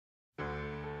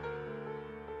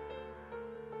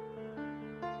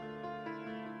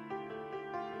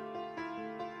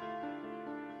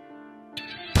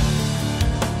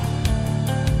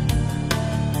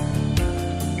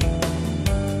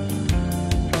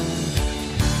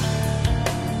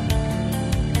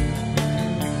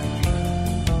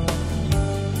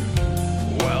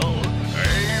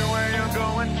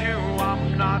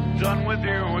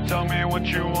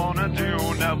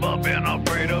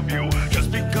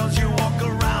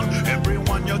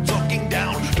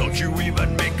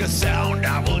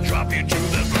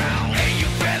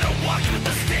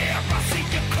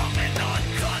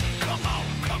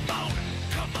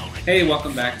Hey,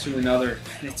 welcome back to another.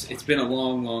 It's been a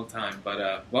long time,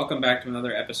 but welcome back to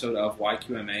another episode of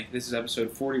YQMA. This is episode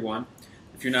 41.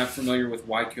 If you're not familiar with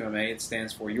YQMA, it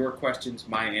stands for Your Questions,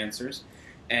 My Answers,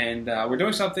 and we're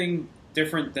doing something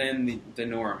different than the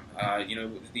norm.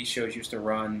 These shows used to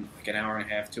run like an hour and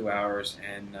a half, 2 hours,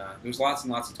 and there was lots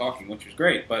and lots of talking, which was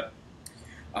great, but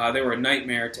they were a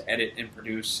nightmare to edit and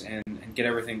produce and get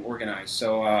everything organized.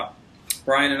 So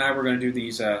Brian and I were going to do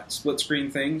these split screen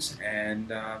things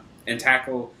and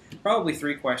tackle probably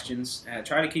 3 questions.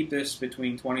 Try to keep this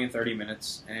between 20 and 30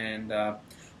 minutes, and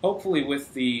hopefully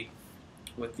with the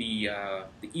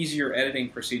easier editing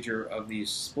procedure of these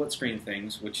split screen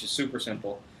things, which is super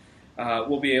simple,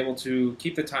 we'll be able to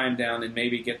keep the time down and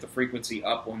maybe get the frequency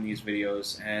up on these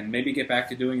videos, and maybe get back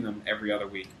to doing them every other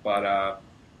week. But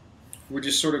we're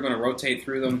just sort of going to rotate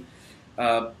through them.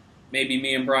 Maybe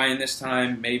me and Brian this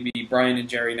time, maybe Brian and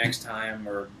Jerry next time,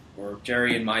 or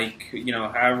Jerry and Mike.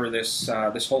 However this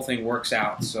whole thing works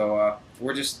out. So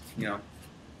we're just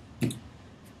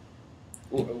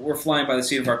we're flying by the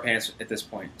seat of our pants at this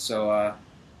point. So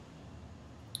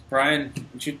Brian,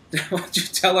 would you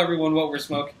tell everyone what we're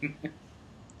smoking?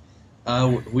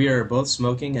 We are both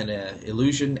smoking an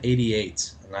Illusion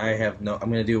 88, and I'm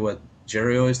going to do what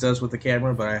Jerry always does with the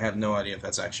camera, but I have no idea if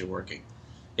that's actually working.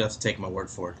 You have to take my word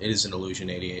for it. It is an Illusion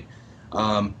 88.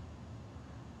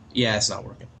 Yeah, it's not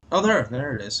working. Oh,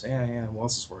 there it is. Yeah,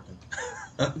 Waltz is working.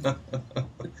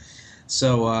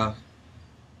 So, I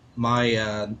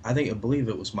believe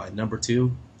it was my number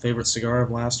 2 favorite cigar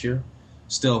of last year.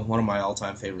 Still one of my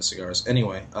all-time favorite cigars.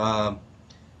 Anyway, what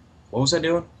was I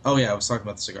doing? Oh yeah, I was talking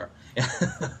about the cigar.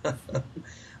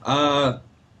 I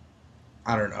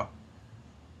don't know.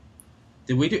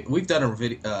 We've done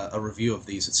a review of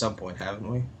these at some point, haven't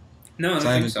we? No, I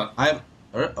don't think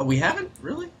so. We haven't?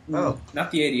 Really? Oh.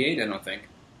 Not the 88, I don't think.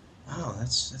 Oh,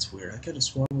 that's weird. I could have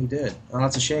sworn we did. Oh,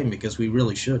 that's a shame because we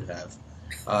really should have.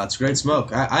 It's great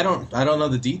smoke. I don't know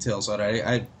the details on it.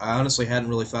 I honestly hadn't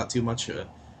really thought too much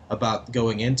about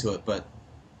going into it, but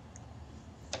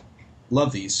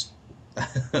love these.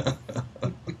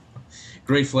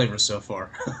 Great flavor so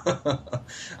far.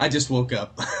 I just woke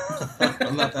up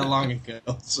not that long ago,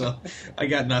 so I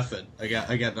got nothing. I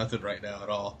got nothing right now at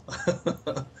all.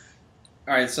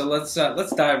 All right, so let's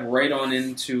dive right on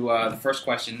into the first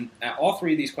question. All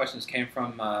 3 of these questions came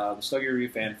from the Stogie Review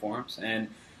fan forums, and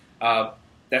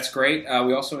that's great.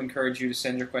 We also encourage you to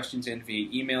send your questions in via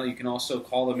email. You can also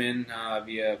call them in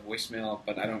via voicemail,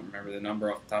 but I don't remember the number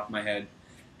off the top of my head.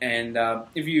 And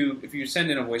if you send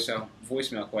in a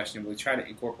voicemail question, we'll try to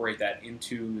incorporate that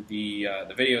into the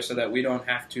video so that we don't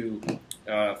have to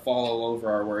fall all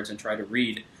over our words and try to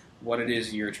read what it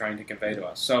is you're trying to convey to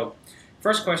us. So,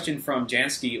 first question from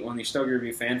Jansky on the Stogie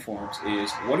Review fan forums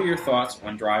is, what are your thoughts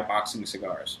on dry boxing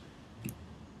cigars?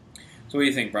 So what do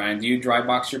you think, Brian? Do you dry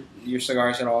box your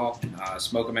cigars at all?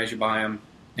 Smoke them as you buy them?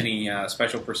 Any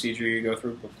special procedure you go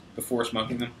through before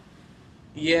smoking them?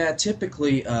 Yeah,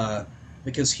 typically,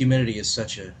 because humidity is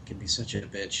can be such a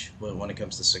bitch when it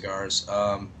comes to cigars.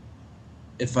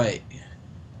 If I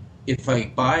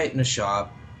buy it in a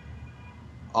shop,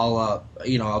 I'll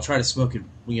try to smoke it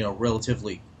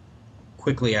relatively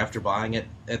quickly after buying it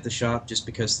at the shop, just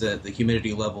because the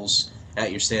humidity levels at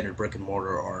your standard brick and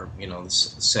mortar are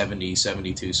 70,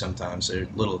 72 sometimes. They're a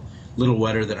little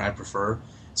wetter than I prefer.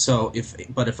 So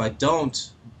if I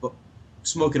don't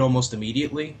smoke it almost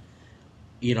immediately,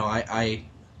 I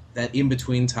that in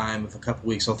between time of a couple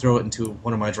weeks, I'll throw it into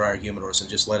one of my dryer humidors and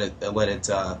just let it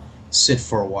sit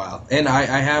for a while. And I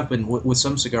have been with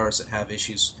some cigars that have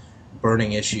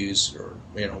burning issues, or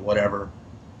whatever.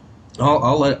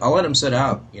 I'll let them sit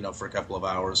out for a couple of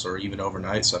hours or even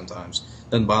overnight sometimes.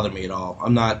 Doesn't bother me at all.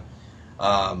 I'm not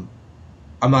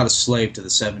a slave to the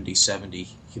 70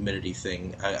 humidity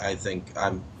thing. I think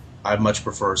I much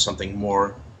prefer something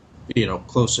more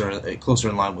closer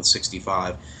in line with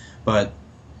 65. But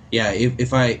yeah,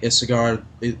 if a cigar,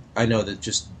 I know that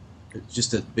just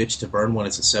a bitch to burn when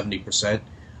it's at 70%.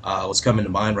 What's coming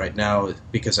to mind right now,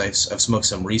 because I've smoked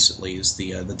some recently, is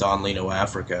the Don Lino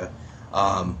Africa.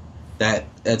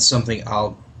 That's something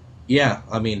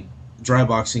dry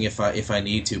boxing if I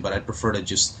need to, but I'd prefer to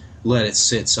just let it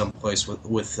sit someplace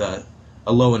with a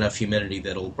low enough humidity that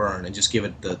it'll burn, and just give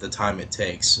it the time it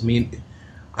takes. I mean,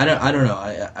 I don't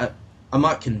know. I'm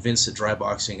not convinced that dry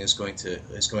boxing is going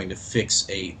to fix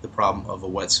the problem of a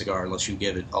wet cigar unless you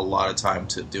give it a lot of time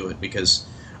to do it,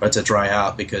 or to dry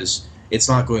out, because it's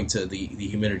not going to the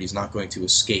humidity is not going to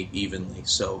escape evenly.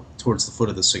 So towards the foot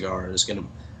of the cigar, it's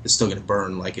still going to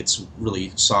burn like it's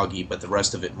really soggy, but the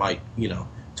rest of it might,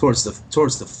 towards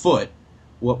the foot,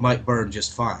 what might burn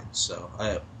just fine. So,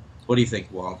 what do you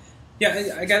think, Wal?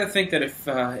 Yeah, I got to think that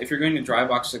if you're going to dry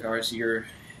box cigars,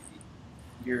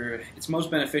 it's most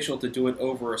beneficial to do it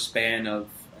over a span of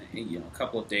a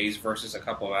couple of days versus a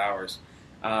couple of hours.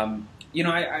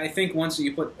 I think once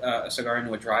you put a cigar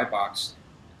into a dry box,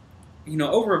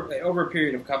 over a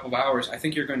period of a couple of hours, I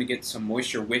think you're going to get some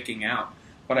moisture wicking out.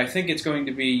 But I think it's going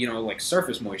to be like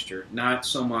surface moisture, not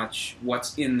so much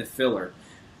what's in the filler.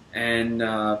 And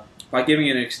by giving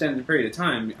it an extended period of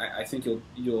time, I think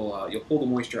you'll pull the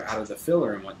moisture out of the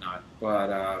filler and whatnot.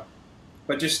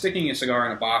 But just sticking a cigar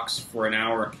in a box for an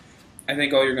hour, I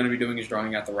think all you're going to be doing is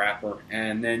drawing out the wrapper,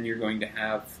 and then you're going to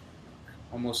have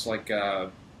almost like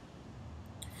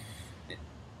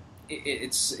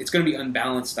it's going to be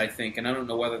unbalanced, I think, and I don't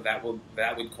know whether that would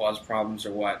cause problems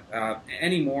or what.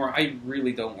 Anymore, I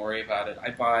really don't worry about it. I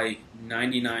buy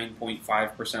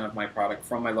 99.5% of my product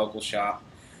from my local shop.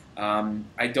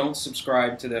 I don't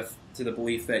subscribe to the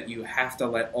belief that you have to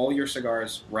let all your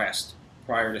cigars rest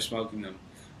prior to smoking them.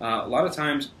 A lot of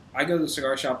times, I go to the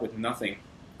cigar shop with nothing,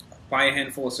 buy a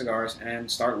handful of cigars, and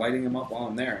start lighting them up while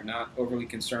I'm there. Not overly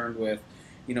concerned with,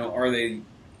 are they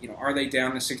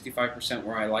down to 65%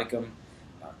 where I like them?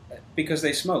 Because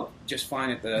they smoke just fine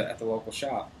at the local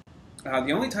shop.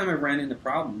 The only time I ran into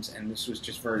problems, and this was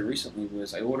just very recently,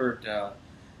 was I ordered a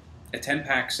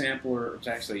 10-pack sampler. It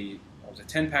was a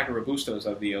 10-pack of Robustos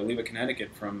of the Oliva,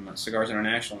 Connecticut from Cigars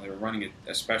International. They were running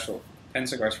a special 10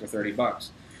 cigars for $30.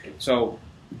 So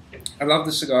I love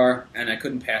the cigar, and I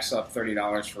couldn't pass up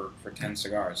 $30 for 10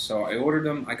 cigars. So I ordered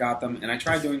them, I got them, and I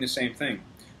tried doing the same thing.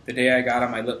 The day I got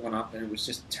them, I lit one up, and it was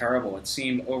just terrible. It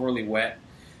seemed overly wet.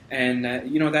 And,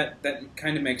 that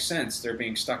kind of makes sense. They're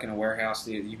being stuck in a warehouse.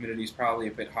 The humidity is probably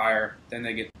a bit higher. Then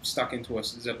they get stuck into a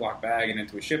Ziploc bag and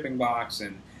into a shipping box,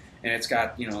 and it's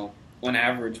got, on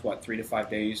average, 3 to 5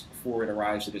 days before it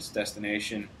arrives at its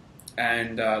destination.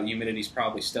 And the humidity is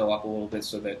probably still up a little bit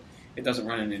so that it doesn't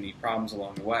run into any problems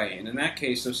along the way. And in that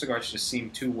case, those cigars just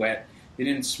seemed too wet. They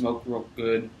didn't smoke real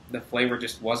good. The flavor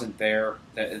just wasn't there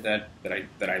that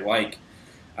I like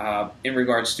in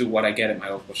regards to what I get at my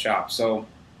local shop. So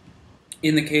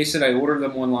in the case that I ordered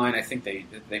them online, I think they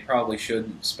probably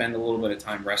should spend a little bit of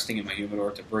time resting in my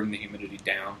humidor to bring the humidity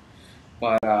down.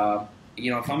 But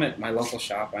if I'm at my local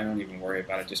shop, I don't even worry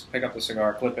about it. Just pick up the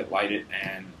cigar, clip it, light it,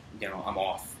 and I'm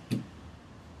off.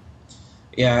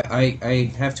 Yeah,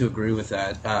 I have to agree with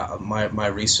that. My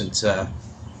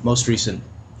most recent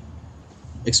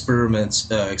experience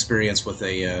with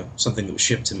something that was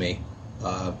shipped to me.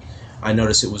 I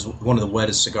noticed it was one of the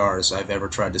wettest cigars I've ever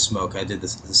tried to smoke. I did the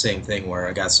same thing where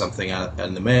I got something out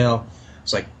in the mail.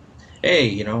 It's like,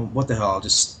 hey, what the hell?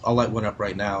 I'll light one up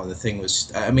right now. And the thing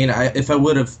was, if I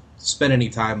would have spent any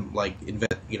time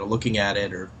looking at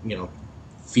it or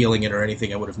feeling it or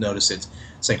anything, I would have noticed it.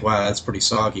 It's like, wow, that's pretty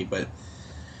soggy. But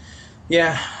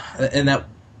yeah, and that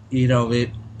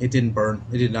it didn't burn.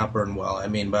 It did not burn well.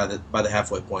 By the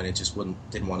halfway point, it just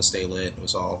didn't want to stay lit. It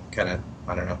was all kind of,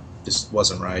 I don't know, just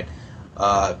wasn't right.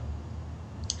 And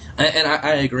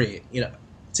I agree.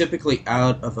 Typically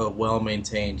out of a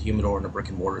well-maintained humidor in a brick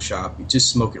and mortar shop, you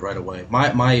just smoke it right away.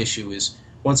 My issue is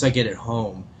once I get it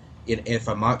home, if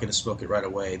I'm not going to smoke it right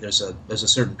away, there's a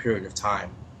certain period of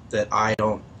time that I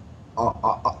don't.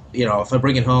 If I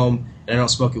bring it home and I don't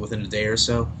smoke it within a day or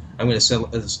so, I'm going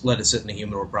to let it sit in the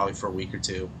humidor probably for a week or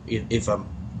two if I'm,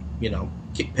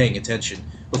 paying attention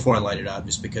before I light it up,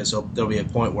 just because there'll be a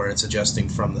point where it's adjusting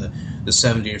from the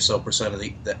 70 or so percent of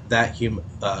that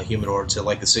humidor to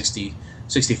like the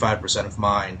 65% of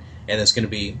mine, and there's going to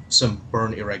be some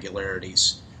burn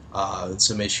irregularities,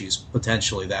 some issues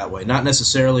potentially that way. Not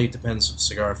necessarily. It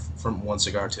depends from one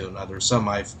cigar to another.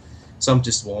 Some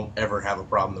just won't ever have a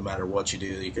problem no matter what you do.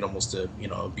 You can almost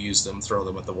abuse them, throw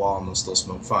them at the wall, and they'll still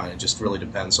smoke fine. It just really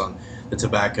depends on the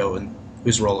tobacco and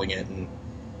who's rolling it and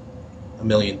a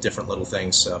million different little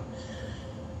things. So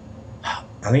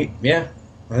I think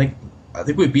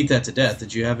we beat that to death.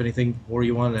 Did you have anything more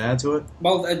you wanted to add to it?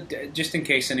 Well, just in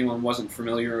case anyone wasn't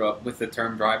familiar with the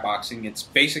term dry boxing, it's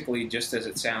basically just as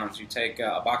it sounds. You take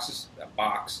a box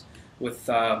with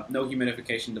no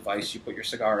humidification device. You put your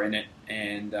cigar in it,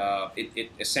 and it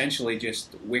essentially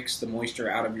just wicks the moisture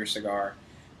out of your cigar,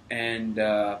 and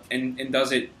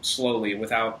does it slowly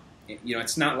without.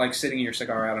 It's not like sitting your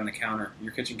cigar out on the counter,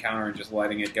 your kitchen counter, and just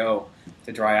letting it go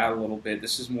to dry out a little bit.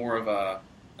 This is more of a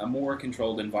more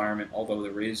controlled environment, although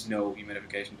there is no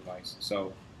humidification device.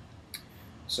 So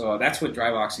that's what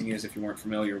dry boxing is. If you weren't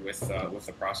familiar with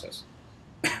the process.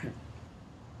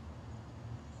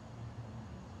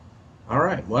 All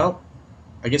right. Well,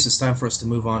 I guess it's time for us to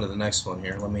move on to the next one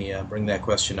here. Let me bring that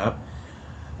question up.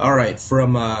 All right,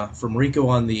 from Rico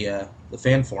on the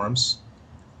fan forums.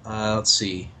 Let's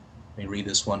see. Let me read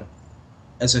this one.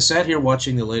 As I sat here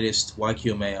watching the latest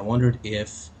YQMA, I wondered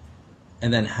if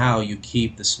and then how you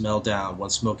keep the smell down when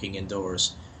smoking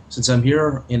indoors. Since I'm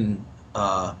here in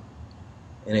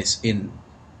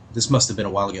this must have been a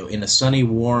while ago, in a sunny,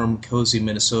 warm, cozy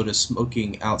Minnesota,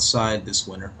 smoking outside this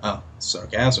winter. Oh,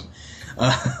 sarcasm.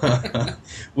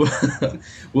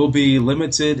 Will be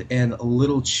limited and a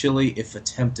little chilly if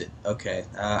attempted. Okay,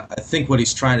 I think what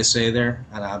he's trying to say there,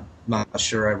 and I'm not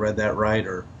sure I read that right,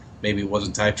 or maybe it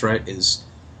wasn't typed right, is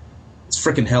it's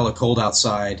freaking hella cold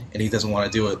outside, and he doesn't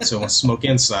want to do it, so he wants to smoke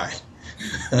inside.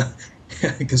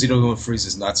 Because he don't want to freeze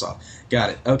his nuts off. Got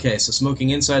it. Okay, so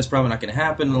smoking inside is probably not going to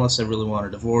happen unless I really want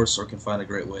a divorce or can find a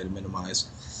great way to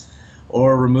minimize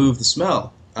or remove the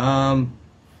smell. I'll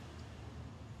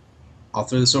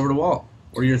throw this over to Walt.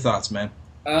 What are your thoughts, man?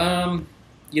 I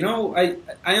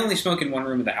only smoke in one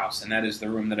room of the house, and that is the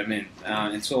room that I'm in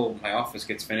until my office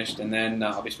gets finished, and then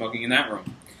I'll be smoking in that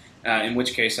room. In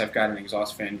which case, I've got an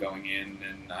exhaust fan going in,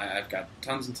 and I've got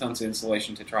tons and tons of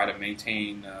insulation to try to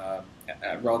maintain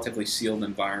a relatively sealed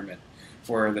environment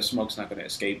where the smoke's not going to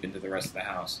escape into the rest of the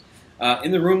house.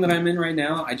 In the room that I'm in right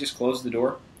now, I just close the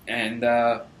door and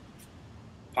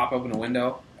pop open a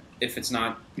window. If it's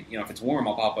not, if it's warm,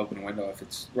 I'll pop open a window. If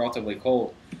it's relatively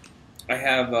cold, I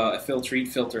have a Filtrete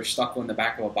filter stuck on the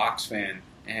back of a box fan,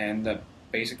 and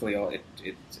basically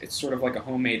it's sort of like a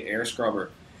homemade air scrubber.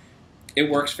 It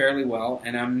works fairly well,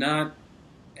 and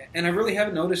I really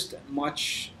haven't noticed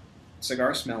much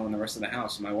cigar smell in the rest of the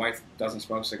house. My wife doesn't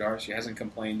smoke cigars. She hasn't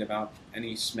complained about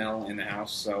any smell in the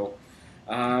house, so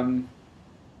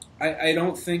I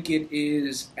don't think it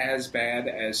is as bad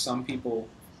as some people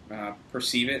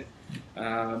perceive it.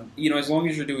 As long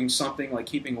as you're doing something like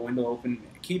keeping a window open,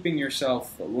 keeping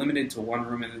yourself limited to one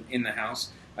room in the house,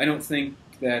 I don't think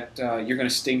that you're going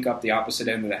to stink up the opposite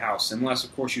end of the house, unless,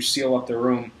 of course, you seal up the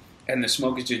room and the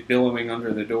smoke is just billowing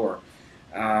under the door.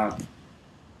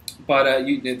 But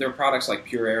there are products like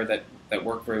Pure Air that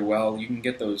work very well. You can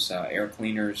get those air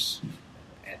cleaners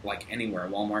like anywhere,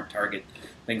 Walmart, Target,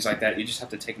 things like that. You just have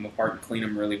to take them apart and clean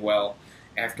them really well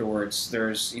afterwards.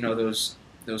 There's those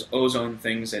ozone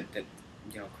things that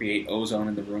create ozone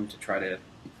in the room to try to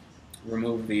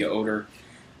remove the odor.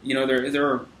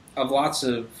 There are lots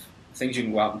of things you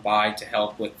can go out and buy to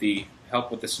help with the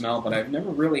smell, but I've never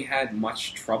really had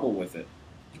much trouble with it.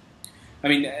 I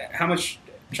mean, how much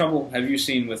trouble have you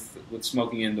seen with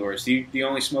smoking indoors? Do you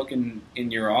only smoke in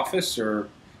your office, or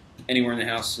anywhere in the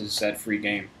house is that free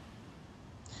game?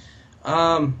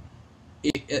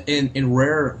 In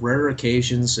rare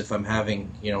occasions, if I'm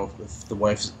having, if the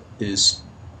wife is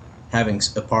having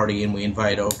a party and we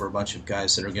invite over a bunch of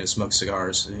guys that are going to smoke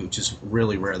cigars, which is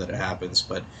really rare that it happens,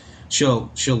 but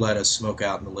she'll let us smoke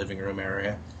out in the living room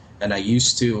area. And I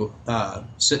used to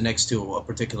sit next to a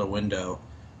particular window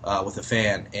with a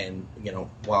fan, and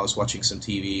while I was watching some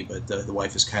TV, but the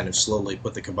wife has kind of slowly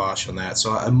put the kibosh on that.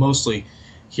 So I'm mostly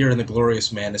here in the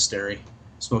glorious monastery,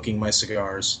 smoking my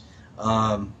cigars.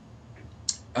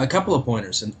 A couple of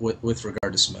pointers with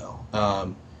regard to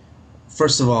smell.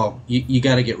 First of all, you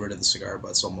got to get rid of the cigar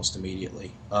butts almost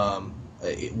immediately.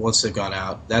 Once they've gone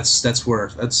out, that's where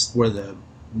the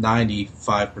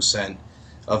 95%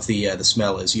 of the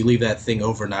smell is. You leave that thing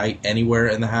overnight anywhere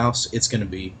in the house, it's going to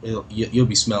be you'll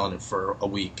be smelling it for a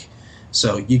week.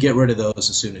 So you get rid of those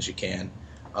as soon as you can.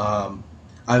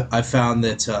 I found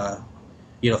that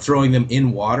throwing them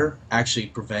in water actually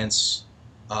prevents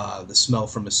the smell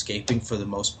from escaping for the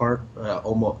most part.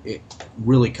 It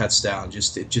really cuts down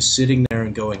just sitting there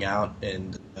and going out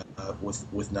and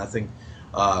with nothing.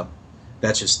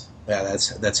 That's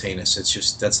heinous.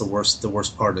 That's the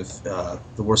worst part of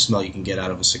the worst smell you can get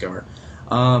out of a cigar.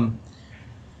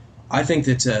 I think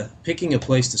that picking a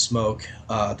place to smoke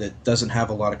that doesn't have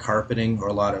a lot of carpeting or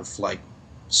a lot of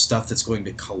stuff that's going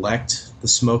to collect the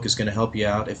smoke is going to help you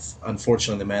out. If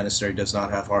unfortunately the monastery does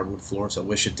not have hardwood floors, I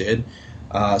wish it did.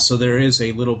 So there is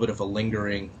a little bit of a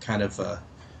lingering kind of a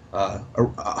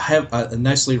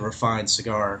nicely refined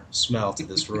cigar smell to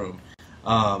this room.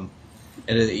 And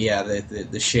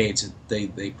the shades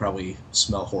they probably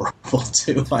smell horrible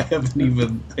too. I haven't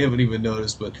even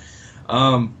noticed,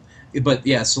 but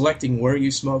yeah, selecting where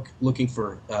you smoke, looking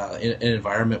for an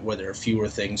environment where there are fewer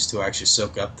things to actually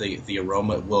soak up the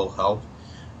aroma will help.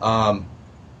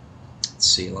 Let's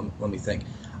see, let me think.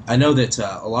 I know that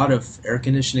a lot of air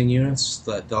conditioning units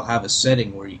that they'll have a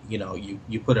setting where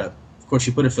you put a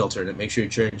filter in it. Make sure you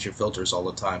change your filters all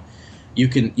the time. You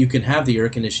can have the air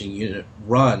conditioning unit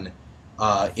run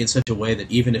in such a way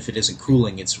that even if it isn't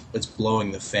cooling, it's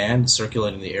blowing the fan,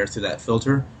 circulating the air through that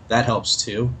filter. That helps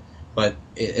too. But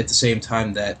at the same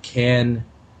time, that can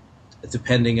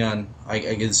depending on I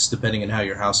guess depending on how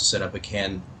your house is set up, it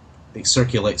can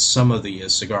circulate some of the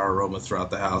cigar aroma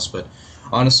throughout the house. But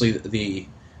honestly, the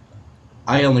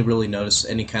I only really notice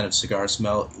any kind of cigar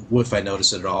smell if I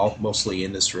notice it at all, mostly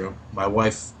in this room. My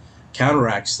wife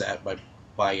counteracts that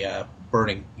by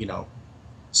burning,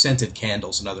 scented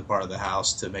candles in another part of the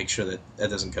house to make sure that that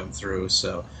doesn't come through.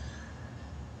 So,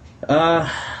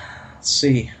 let's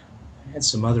see. I had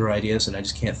some other ideas and I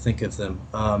just can't think of them.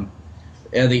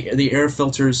 Yeah, the air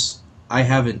filters. I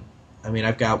haven't. I mean,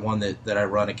 I've got one that I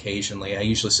run occasionally. I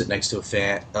usually sit next to a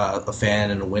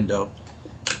fan and a window.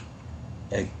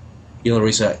 And the only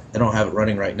reason I don't have it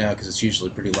running right now because it's usually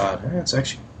pretty loud. It's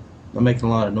actually I'm making a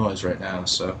lot of noise right now,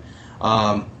 so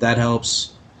that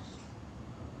helps.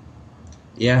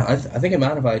 Yeah, I think I'm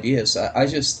out of ideas. I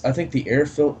think the air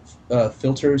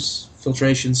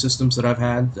filtration systems that I've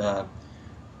had,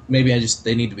 maybe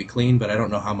they need to be clean, but I don't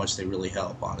know how much they really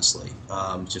help, honestly.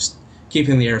 Just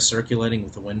keeping the air circulating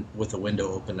with the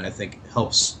window open, I think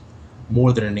helps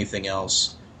more than anything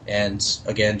else. And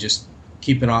again, just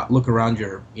look around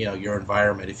your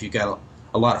environment. If you've got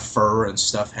a lot of fur and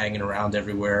stuff hanging around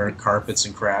everywhere, and carpets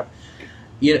and crap,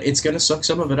 it's going to suck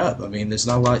some of it up. I mean, there's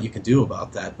not a lot you can do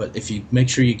about that. But if you make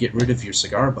sure you get rid of your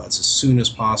cigar butts as soon as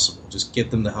possible, just get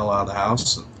them the hell out of the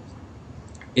house, and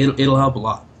it'll help a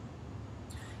lot.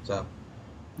 So,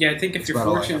 yeah, I think if you're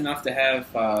fortunate enough to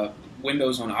have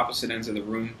windows on opposite ends of the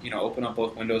room, open up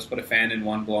both windows, put a fan in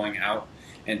one blowing out,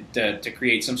 and to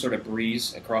create some sort of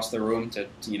breeze across the room to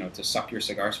suck your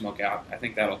cigar smoke out. I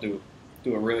think that'll do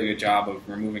a really good job of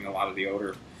removing a lot of the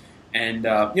odor. And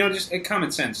just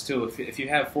common sense too. If you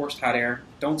have forced hot air,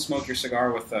 don't smoke your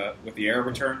cigar with the air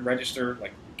return register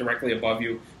like directly above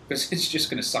you, because it's just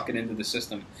going to suck it into the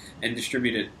system and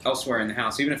distribute it elsewhere in the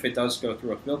house. Even if it does go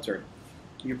through a filter,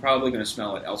 you're probably going to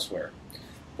smell it elsewhere.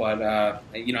 But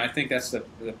I think that's the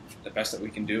best that we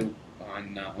can do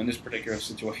on this particular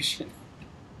situation.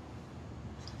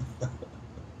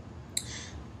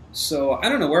 So I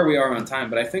don't know where we are on time,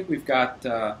 but I think we have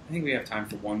time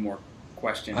for one more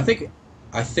question. I think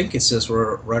it says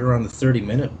we're right around the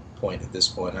 30-minute point at this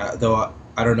point. Though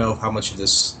I don't know how much of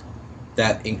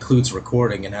that includes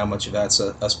recording and how much of that's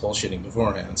us bullshitting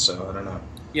beforehand. So I don't know.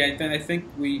 Yeah, I think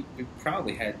we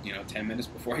probably had 10 minutes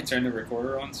before I turned the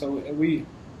recorder on. So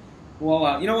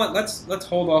well, you know what? Let's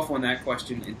hold off on that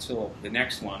question until the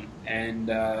next one,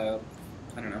 and I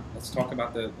don't know. Let's talk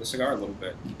about the cigar a little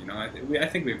bit. I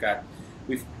think we've got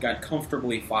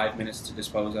comfortably 5 minutes to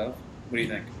dispose of. What do you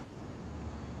think?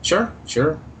 Sure.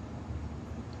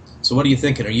 So what are you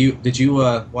thinking? Did you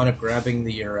wind up grabbing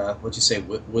what'd you say,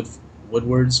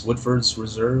 Woodford's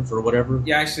Reserve or whatever?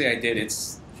 Yeah, actually I did.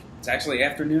 It's actually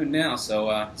afternoon now,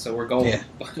 so we're golden.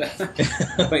 Yeah.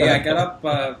 But yeah, I got up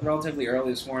relatively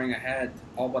early this morning. I had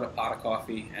all but a pot of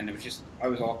coffee, and I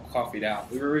was all coffeeed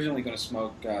out. We were originally going to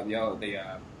smoke the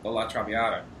La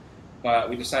Traviata, but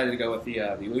we decided to go with the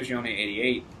Illusione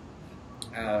 88.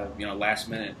 Last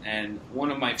minute, and one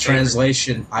of my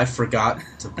translation. I forgot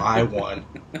to buy one.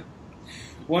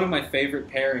 One of my favorite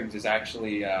pairings is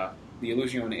actually the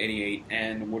Illusione 88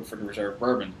 and Woodford Reserve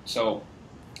Bourbon. So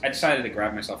I decided to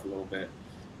grab myself a little bit,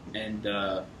 and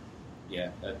yeah,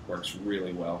 that works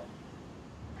really well.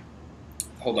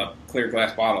 Hold up, clear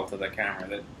glass bottle to the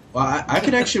camera. Well, I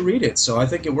could actually read it, so I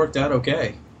think it worked out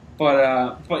okay.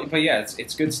 But yeah,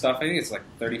 it's good stuff. I think it's like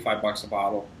 $35 a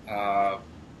bottle.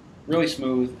 Really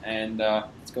smooth, and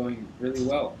it's going really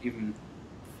well, even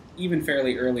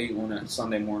fairly early on a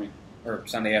Sunday morning or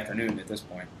Sunday afternoon at this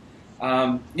point.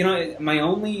 My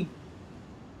only,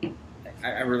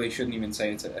 I really shouldn't even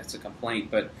say it's a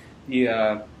complaint, but the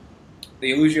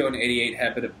Illusione 88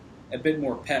 had a bit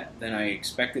more pep than I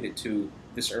expected it to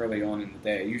this early on in the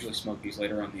day. I usually smoke these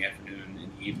later on in the afternoon and in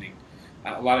the evening.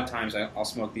 A lot of times I'll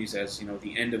smoke these as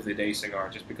the end of the day cigar,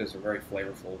 just because they're very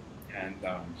flavorful and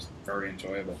just very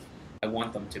enjoyable. I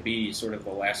want them to be sort of the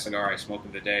last cigar I smoke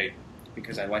of the day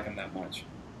because I like them that much.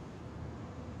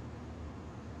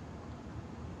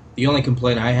 The only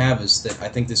complaint I have is that I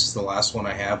think this is the last one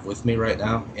I have with me right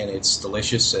now, and it's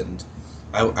delicious, and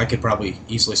I could probably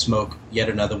easily smoke yet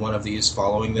another one of these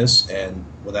following this, and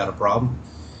without a problem.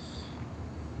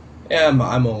 Yeah,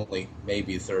 I'm only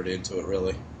maybe a third into it,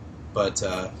 really. But,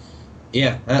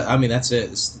 yeah, I mean, that's it.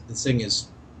 The thing is,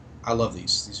 I love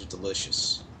these. These are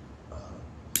delicious.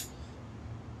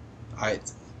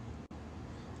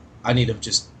 I need to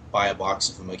just buy a box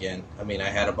of them again. I mean, I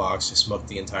had a box. I smoked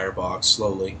the entire box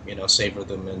slowly, savored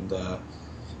them, and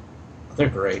they're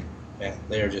great. Man,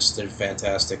 they're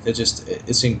fantastic.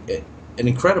 It's an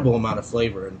incredible amount of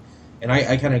flavor, and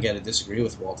I kind of got to disagree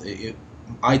with Walt.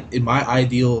 In my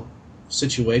ideal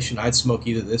situation, I'd smoke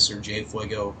either this or J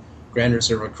Fuego Grand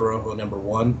Reserva Corojo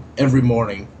 #1 every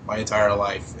morning my entire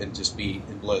life and just be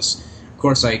in bliss. Of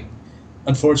course,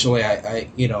 unfortunately,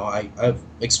 I'm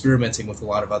experimenting with a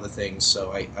lot of other things,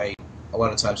 so I a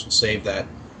lot of times will save that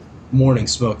morning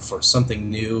smoke for something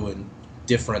new and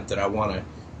different that I want to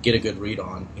get a good read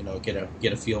on,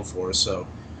 get a feel for. So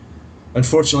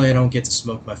unfortunately, I don't get to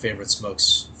smoke my favorite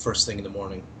smokes first thing in the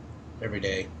morning every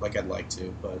day like I'd like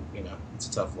to, but it's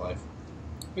a tough life.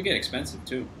 We get expensive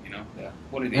too, Yeah.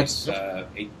 What are these? $8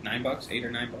 or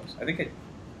 $9? I think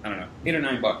I don't know, $8 or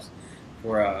 $9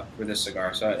 for this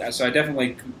cigar. So I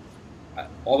definitely,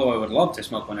 although I would love to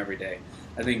smoke one every day,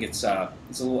 I think it's a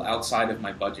little outside of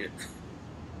my budget.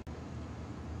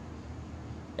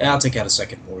 Yeah, I'll take out a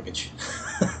second mortgage.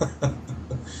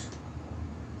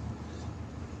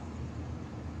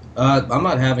 I'm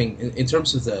not having in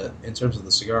terms of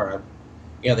the cigar.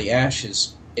 The ash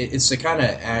it's the kind of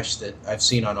ash that I've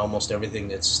seen on almost everything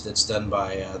that's done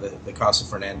by the Casa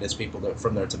Fernandez people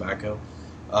from their tobacco.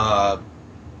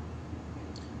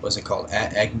 What's it called?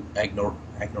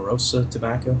 Agnarosa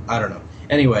tobacco? I don't know.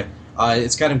 Anyway,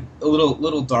 it's kind of a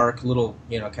little dark,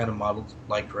 kind of mottled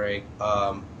light gray.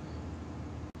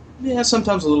 Yeah,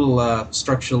 sometimes a little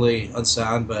structurally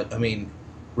unsound, but I mean,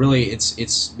 really,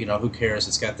 it's who cares?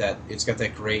 It's got that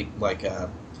great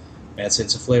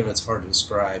it's a flavor that's hard to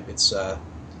describe. It's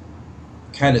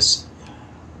kind of,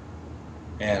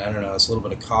 man, I don't know. It's a little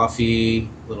bit of coffee,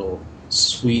 little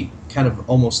sweet, kind of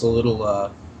almost a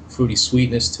little fruity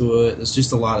sweetness to it. There's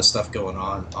just a lot of stuff going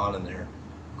on in there.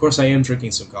 Of course, I am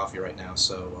drinking some coffee right now,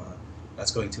 so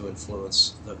that's going to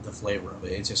influence the flavor of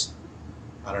it. It's just,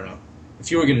 I don't know. If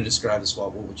you were going to describe this,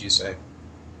 what would you say?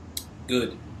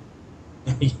 Good.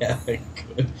 Yeah,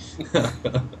 good.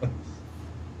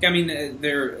 I mean,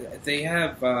 they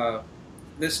have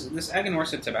this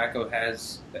Aganorsa tobacco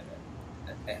has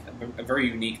a very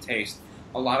unique taste.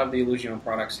 A lot of the Illusion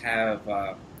products have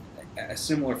a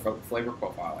similar flavor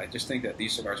profile. I just think that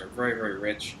these cigars are very, very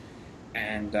rich,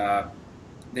 and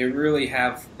they really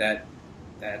have that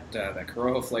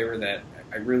Corojo flavor that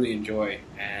I really enjoy.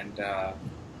 And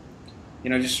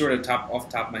just sort of off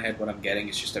the top of my head, what I'm getting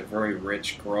is just a very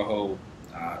rich Corojo,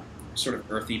 sort of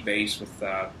earthy base with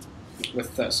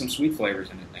some sweet flavors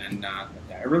in it. And I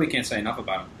really can't say enough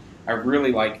about them. I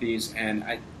really like these, and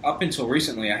up until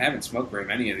recently, I haven't smoked very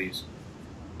many of these.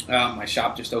 My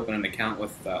shop just opened an account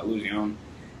with Illusion,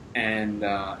 and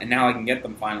now I can get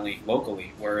them finally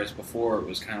locally. Whereas before, it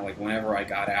was kind of like whenever I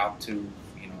got out to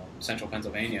central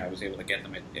Pennsylvania, I was able to get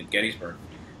them at Gettysburg.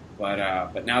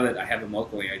 But now that I have them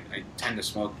locally, I tend to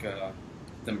smoke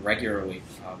them regularly,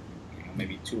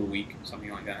 maybe 2 a week,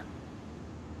 something like that.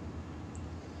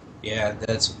 Yeah,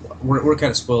 we're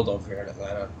kind of spoiled over here in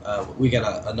Atlanta. We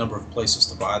got a number of places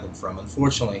to buy them from.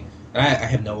 Unfortunately, and I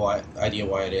have no idea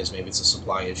why it is. Maybe it's a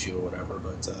supply issue or whatever.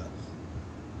 But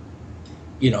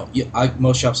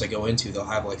most shops I go into, they'll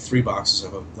have like 3 boxes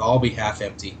of them. They'll all be half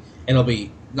empty, and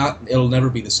it'll never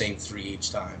be the same 3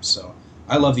 each time. So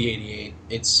I love the 88.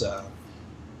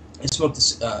 I smoked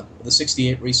the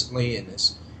 68 recently, and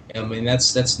I mean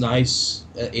that's nice.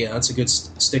 That's a good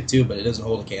stick too, but it doesn't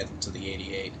hold a candle to the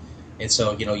 88. And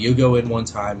so you go in one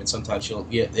time, and sometimes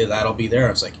that'll be there.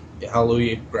 It's like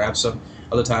hallelujah, grab some.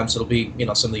 Other times it'll be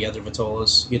some of the other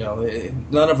Vitolas.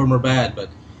 None of them are bad, but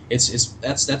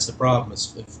that's the problem.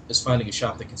 It's finding a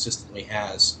shop that consistently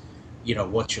has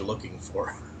what you're looking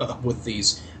for with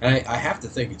these. And I have to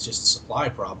think it's just a supply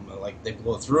problem. Like they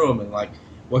blow through them, and like,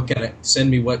 what can I send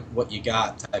me? What you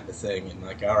got type of thing. And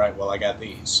like, all right, well, I got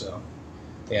these. So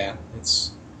yeah,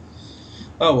 it's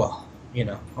well,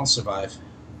 I'll survive.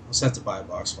 I'll just have to buy a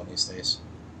box one of these days.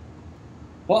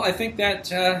 Well, I think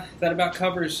that about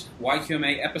covers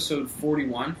YQMA episode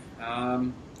 41.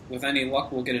 With any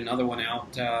luck, we'll get another one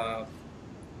out.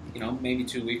 Maybe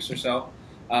 2 weeks or so.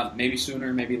 Maybe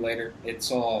sooner, maybe later. It's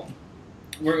all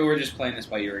we're just playing this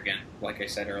by ear again, like I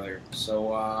said earlier.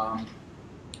 So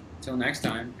till next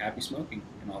time, happy smoking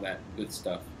and all that good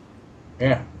stuff.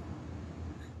 Yeah.